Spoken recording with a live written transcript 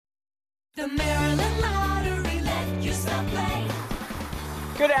The Maryland Lottery, let yourself play.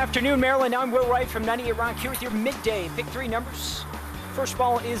 Good afternoon, Maryland. I'm Will Wright from 98 Rock here with your midday. Pick three numbers. First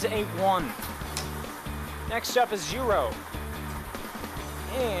ball is a 1. Next up is 0.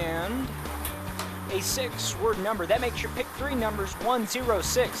 And a 6-word number. That makes your pick three numbers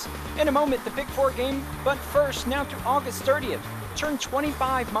 106. In a moment, the pick four game, but first, now through August 30th, turn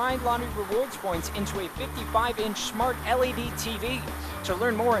 25 My Lottery Rewards points into a 55-inch smart LED TV. To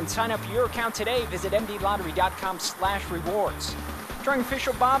learn more and sign up for your account today, visit mdlottery.com/rewards. Drawing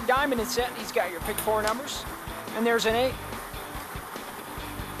official Bob Diamond is set. He's got your pick four numbers. And there's an 8.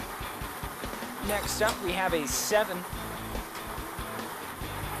 Next up, we have a 7,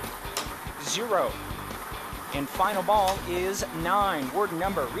 0. And final ball is 9. Word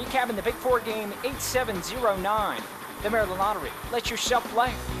number. Recapping the pick four game, 8709. The Maryland Lottery. Let yourself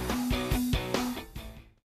play.